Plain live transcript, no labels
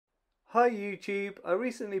Hi YouTube, I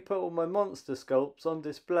recently put all my monster sculpts on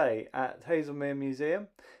display at Haslemere Museum.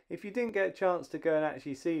 If you didn't get a chance to go and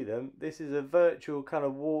actually see them, this is a virtual kind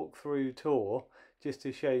of walk-through tour just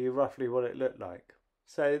to show you roughly what it looked like.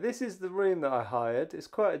 So this is the room that I hired. It's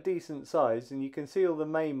quite a decent size and you can see all the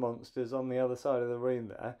main monsters on the other side of the room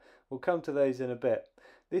there. We'll come to those in a bit.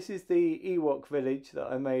 This is the Ewok village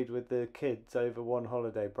that I made with the kids over one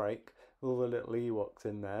holiday break, with all the little Ewoks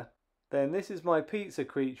in there. Then this is my pizza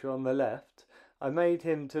creature on the left. I made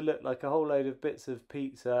him to look like a whole load of bits of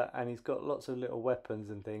pizza and he's got lots of little weapons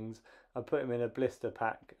and things. I put him in a blister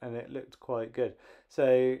pack and it looked quite good.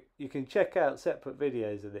 So you can check out separate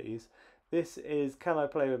videos of these. This is Can I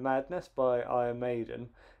Play With Madness by Iron Maiden,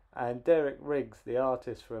 and Derek Riggs, the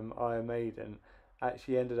artist from Iron Maiden,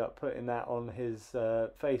 actually ended up putting that on his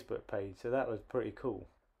Facebook page, so that was pretty cool.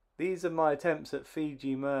 These are my attempts at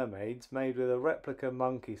Fiji mermaids made with a replica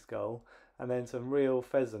monkey skull and then some real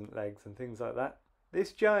pheasant legs and things like that.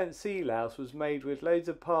 This giant sea louse was made with loads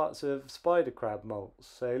of parts of spider crab molts,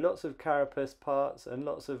 so lots of carapace parts and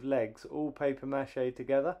lots of legs, all paper mache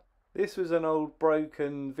together. This was an old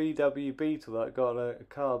broken VW Beetle that I got a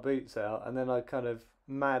car boots out, and then I kind of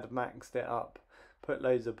Mad Maxed it up, put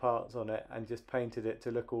loads of parts on it and just painted it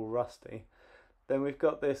to look all rusty. Then we've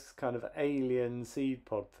got this kind of alien seed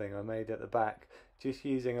pod thing I made at the back, just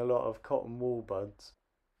using a lot of cotton wool buds.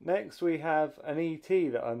 Next we have an ET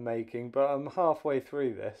that I'm making, but I'm halfway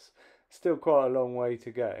through this, still quite a long way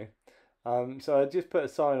to go. So I just put a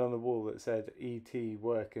sign on the wall that said ET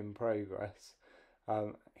work in progress.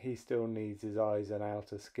 He still needs his eyes and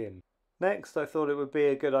outer skin. Next I thought it would be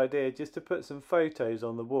a good idea just to put some photos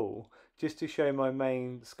on the wall, just to show my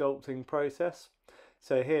main sculpting process.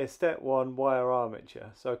 So here, step 1, wire armature.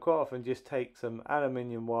 So I quite often just take some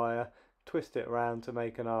aluminium wire, twist it around to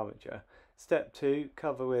make an armature. Step 2,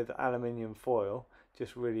 cover with aluminium foil,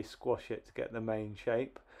 just really squash it to get the main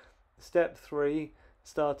shape. Step 3,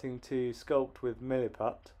 starting to sculpt with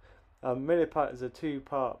milliput. Milliput is a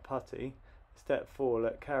 2-part putty. Step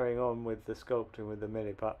 4, carrying on with the sculpting with the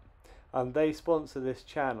milliput. They sponsor this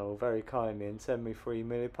channel very kindly and send me free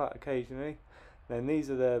milliput occasionally. Then these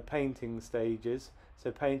are the painting stages. So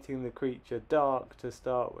painting the creature dark to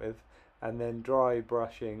start with, and then dry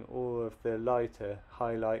brushing all of the lighter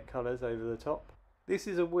highlight colours over the top. This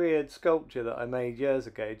is a weird sculpture that I made years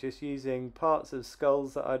ago, just using parts of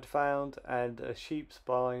skulls that I'd found and a sheep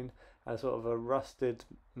spine and sort of a rusted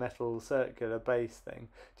metal circular base thing.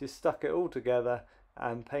 Just stuck it all together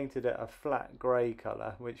and painted it a flat grey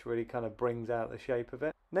colour, which really kind of brings out the shape of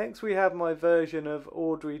it. Next we have my version of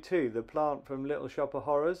Audrey 2, the plant from Little Shop of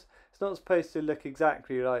Horrors. It's not supposed to look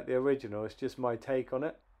exactly like the original, it's just my take on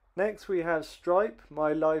it. Next we have Stripe,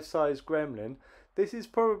 my life-size gremlin. This is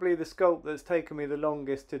probably the sculpt that's taken me the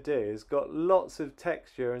longest to do. It's got lots of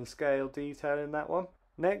texture and scale detail in that one.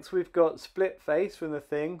 Next we've got Split Face from The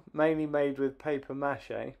Thing, mainly made with paper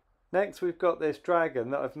mache. Next we've got this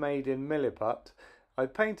dragon that I've made in milliput. I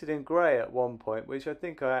painted in grey at one point, which I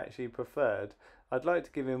think I actually preferred. I'd like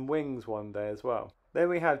to give him wings one day as well. Then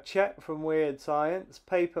we have Chet from Weird Science,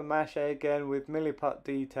 paper mache again with milliput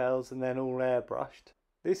details and then all airbrushed.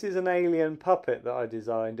 This is an alien puppet that I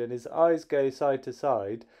designed, and his eyes go side to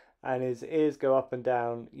side and his ears go up and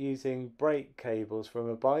down using brake cables from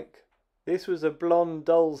a bike. This was a blonde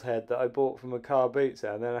doll's head that I bought from a car boot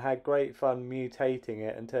sale, and then I had great fun mutating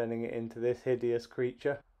it and turning it into this hideous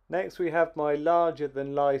creature. Next we have my larger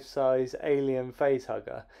than life size alien face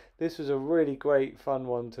hugger. This was a really great fun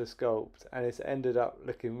one to sculpt and it's ended up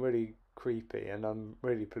looking really creepy and I'm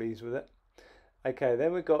really pleased with it. Okay,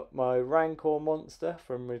 then we've got my Rancor monster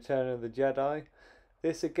from Return of the Jedi.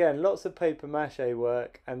 This again, lots of paper mache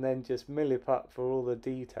work and then just milliput for all the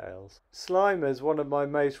details. Slimer's one of my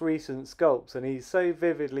most recent sculpts and he's so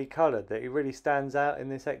vividly coloured that he really stands out in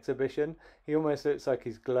this exhibition. He almost looks like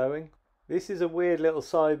he's glowing. This is a weird little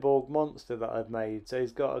cyborg monster that I've made, so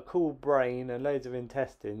he's got a cool brain and loads of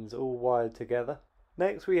intestines all wired together.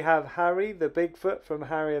 Next we have Harry, the Bigfoot from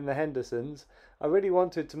Harry and the Hendersons. I really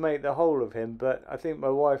wanted to make the whole of him, but I think my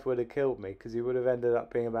wife would have killed me because he would have ended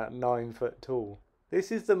up being about 9 foot tall. This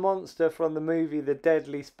is the monster from the movie The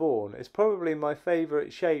Deadly Spawn. It's probably my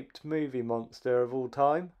favourite shaped movie monster of all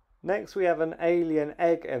time. Next we have an alien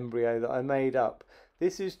egg embryo that I made up.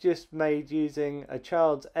 This is just made using a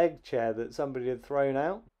child's egg chair that somebody had thrown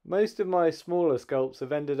out. Most of my smaller sculpts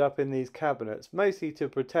have ended up in these cabinets, mostly to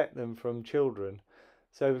protect them from children.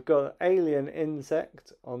 So we've got an alien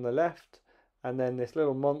insect on the left, and then this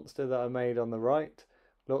little monster that I made on the right.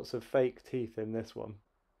 Lots of fake teeth in this one.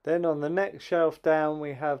 Then on the next shelf down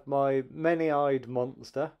we have my many-eyed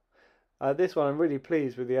monster. This one I'm really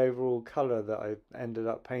pleased with the overall colour that I ended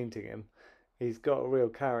up painting him. He's got a real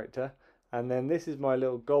character. And then this is my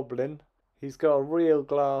little goblin. He's got a real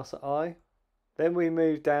glass eye. Then we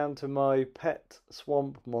move down to my pet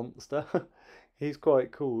swamp monster. He's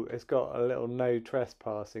quite cool. It's got a little no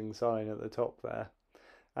trespassing sign at the top there.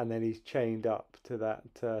 And then he's chained up to that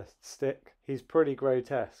stick. He's pretty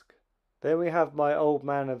grotesque. Then we have my old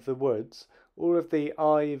man of the woods. All of the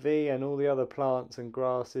ivy and all the other plants and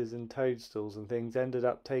grasses and toadstools and things ended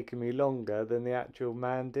up taking me longer than the actual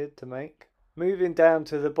man did to make. Moving down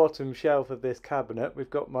to the bottom shelf of this cabinet, we've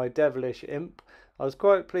got my devilish imp. I was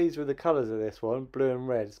quite pleased with the colours of this one, blue and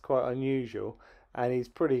red. It's quite unusual, and he's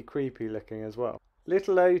pretty creepy looking as well.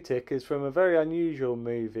 Little Otik is from a very unusual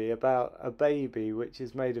movie about a baby which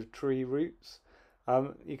is made of tree roots.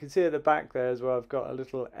 You can see at the back there as well, I've got a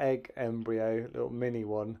little egg embryo, a little mini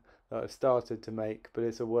one that I've started to make, but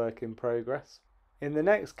it's a work in progress. In the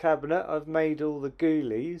next cabinet, I've made all the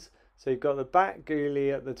ghoulies. So you've got the bat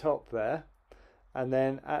ghoulie at the top there. And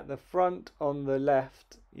then at the front on the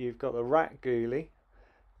left, you've got the rat ghoulie.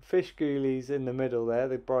 Fish ghoulie's in the middle there,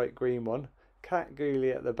 the bright green one. Cat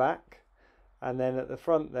ghoulie at the back. And then at the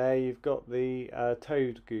front there, you've got the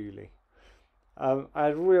toad ghoulie. I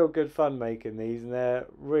had real good fun making these, and they're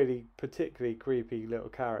really particularly creepy little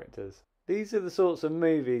characters. These are the sorts of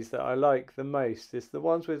movies that I like the most. It's the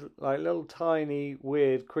ones with like little tiny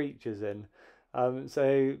weird creatures in.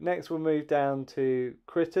 So next we'll move down to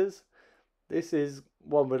Critters. This is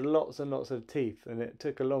one with lots and lots of teeth, and it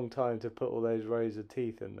took a long time to put all those rows of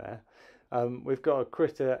teeth in there. We've got a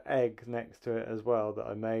critter egg next to it as well that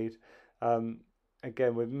I made,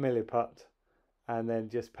 again with milliput, and then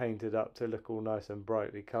just painted up to look all nice and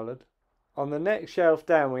brightly coloured. On the next shelf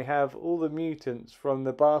down we have all the mutants from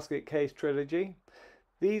the basket case trilogy.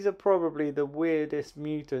 These are probably the weirdest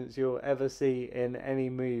mutants you'll ever see in any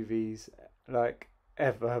movies, like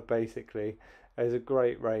ever basically. There's a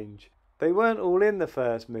great range. They weren't all in the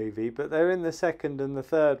first movie, but they're in the second and the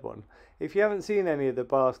third one. If you haven't seen any of the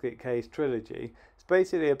basket case trilogy, it's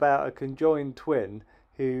basically about a conjoined twin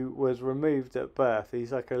who was removed at birth.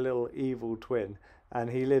 He's like a little evil twin, and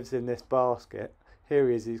he lives in this basket. Here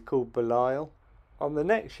he is, he's called Belial. On the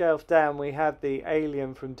next shelf down we have the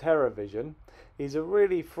alien from TerraVision. He's a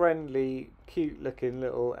really friendly, cute looking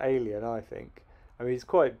little alien, I think. I mean, he's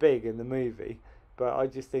quite big in the movie, but I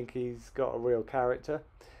just think he's got a real character.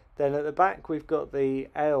 Then at the back we've got the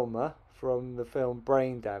Aylmer from the film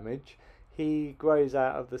Brain Damage. He grows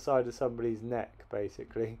out of the side of somebody's neck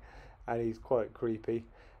basically, and he's quite creepy.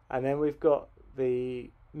 And then we've got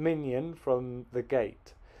the minion from The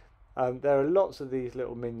Gate. There are lots of these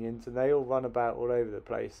little minions, and they all run about all over the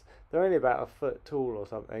place. They're only about a foot tall or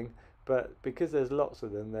something, but because there's lots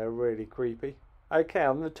of them, they're really creepy. Okay,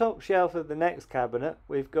 on the top shelf of the next cabinet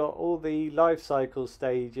we've got all the life cycle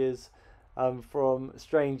stages from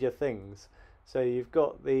Stranger Things. So you've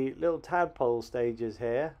got the little tadpole stages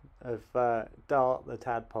here of Dart the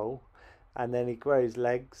tadpole, and then he grows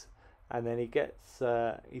legs, and then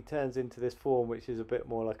he turns into this form which is a bit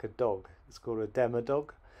more like a dog. It's called a demodog.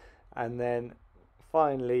 And then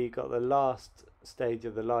finally you've got the last stage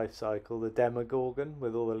of the life cycle, the Demogorgon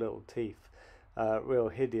with all the little teeth. Real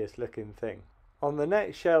hideous looking thing. On the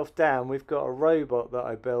next shelf down we've got a robot that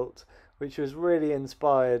I built, which was really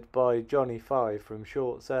inspired by Johnny Five from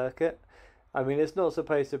Short Circuit. I mean, it's not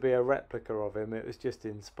supposed to be a replica of him, it was just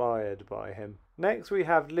inspired by him. Next we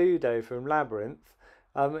have Ludo from Labyrinth.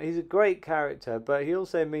 He's a great character, but he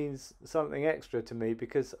also means something extra to me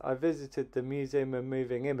because I visited the Museum of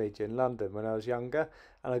Moving Image in London when I was younger,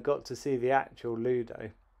 and I got to see the actual Ludo.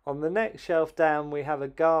 On the next shelf down we have a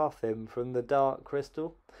Garthim from the Dark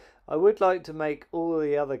Crystal. I would like to make all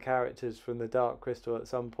the other characters from the Dark Crystal at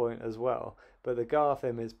some point as well, but the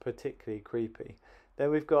Garthim is particularly creepy.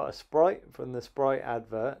 Then we've got a Sprite from the Sprite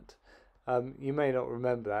advert. You may not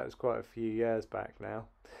remember that, it was quite a few years back now.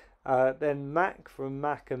 Then Mac from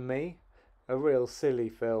Mac and Me, a real silly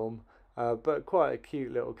film, but quite a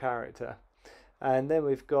cute little character. And then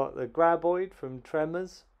we've got the Graboid from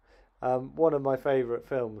Tremors. One of my favourite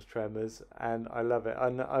films, Tremors, and I love it.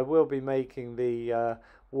 And I will be making the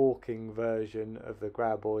walking version of the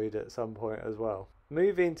Graboid at some point as well.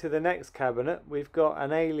 Moving to the next cabinet, we've got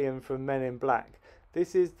an alien from Men in Black.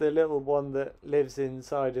 This is the little one that lives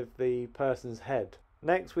inside of the person's head.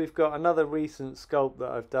 Next we've got another recent sculpt that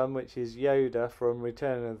I've done, which is Yoda from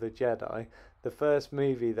Return of the Jedi, the first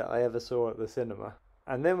movie that I ever saw at the cinema.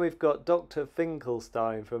 And then we've got Dr.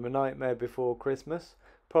 Finkelstein from A Nightmare Before Christmas,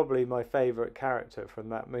 probably my favourite character from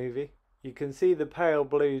that movie. You can see the pale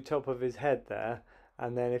blue top of his head there,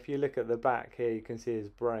 and then if you look at the back here you can see his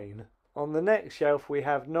brain. On the next shelf we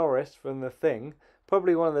have Norris from The Thing,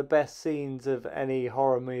 probably one of the best scenes of any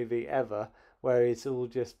horror movie ever, where it's all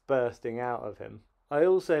just bursting out of him. I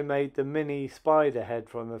also made the mini spider head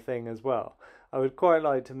from The Thing as well. I would quite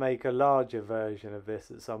like to make a larger version of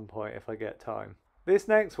this at some point if I get time. This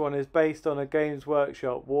next one is based on a Games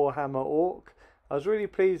Workshop Warhammer Orc. I was really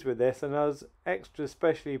pleased with this, and I was extra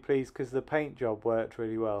specially pleased because the paint job worked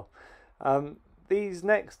really well. These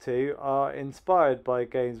next two are inspired by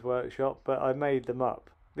Games Workshop, but I made them up.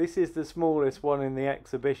 This is the smallest one in the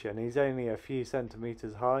exhibition. He's only a few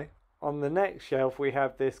centimetres high. On the next shelf we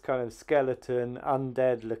have this kind of skeleton,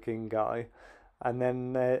 undead looking guy. And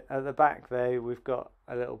then at the back there we've got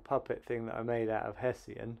a little puppet thing that I made out of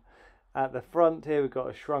Hessian. At the front here we've got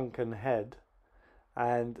a shrunken head.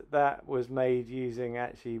 And that was made using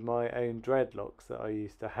actually my own dreadlocks that I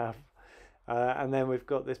used to have. And then we've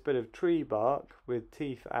got this bit of tree bark with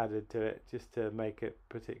teeth added to it just to make it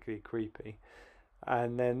particularly creepy.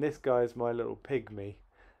 And then this guy's my little pygmy,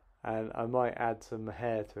 and I might add some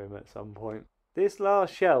hair to him at some point. This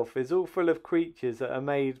last shelf is all full of creatures that are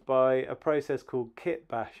made by a process called kit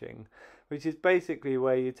bashing, which is basically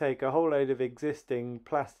where you take a whole load of existing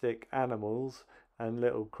plastic animals and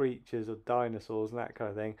little creatures or dinosaurs and that kind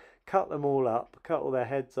of thing, cut them all up, cut all their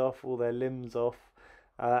heads off, all their limbs off,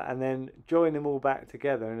 and then join them all back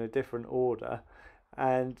together in a different order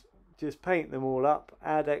and just paint them all up,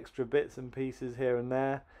 add extra bits and pieces here and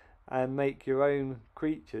there, and make your own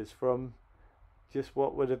creatures from just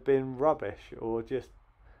what would have been rubbish or just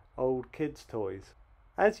old kids' toys.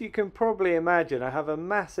 As you can probably imagine, I have a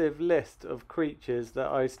massive list of creatures that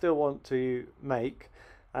I still want to make,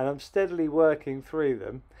 and I'm steadily working through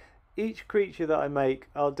them. Each creature that I make,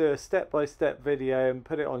 I'll do a step-by-step video and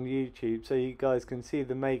put it on YouTube so you guys can see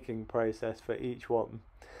the making process for each one.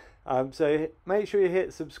 So make sure you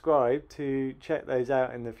hit subscribe to check those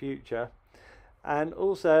out in the future. And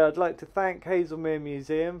also I'd like to thank Haslemere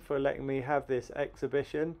Museum for letting me have this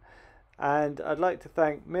exhibition. And I'd like to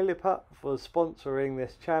thank Milliput for sponsoring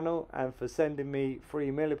this channel and for sending me free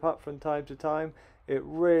Milliput from time to time. It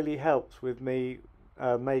really helps with me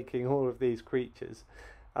making all of these creatures.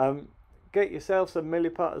 Get yourself some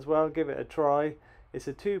Milliput as well, give it a try. It's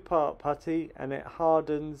a 2-part putty and it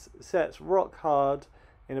hardens, sets rock hard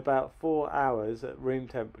in about 4 hours at room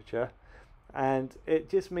temperature, and it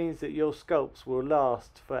just means that your sculpts will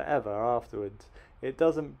last forever afterwards. It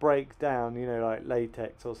doesn't break down, you know, like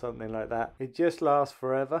latex or something like that. It just lasts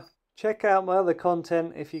forever. Check out my other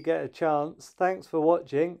content if you get a chance. Thanks for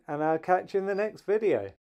watching, and I'll catch you in the next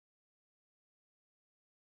video.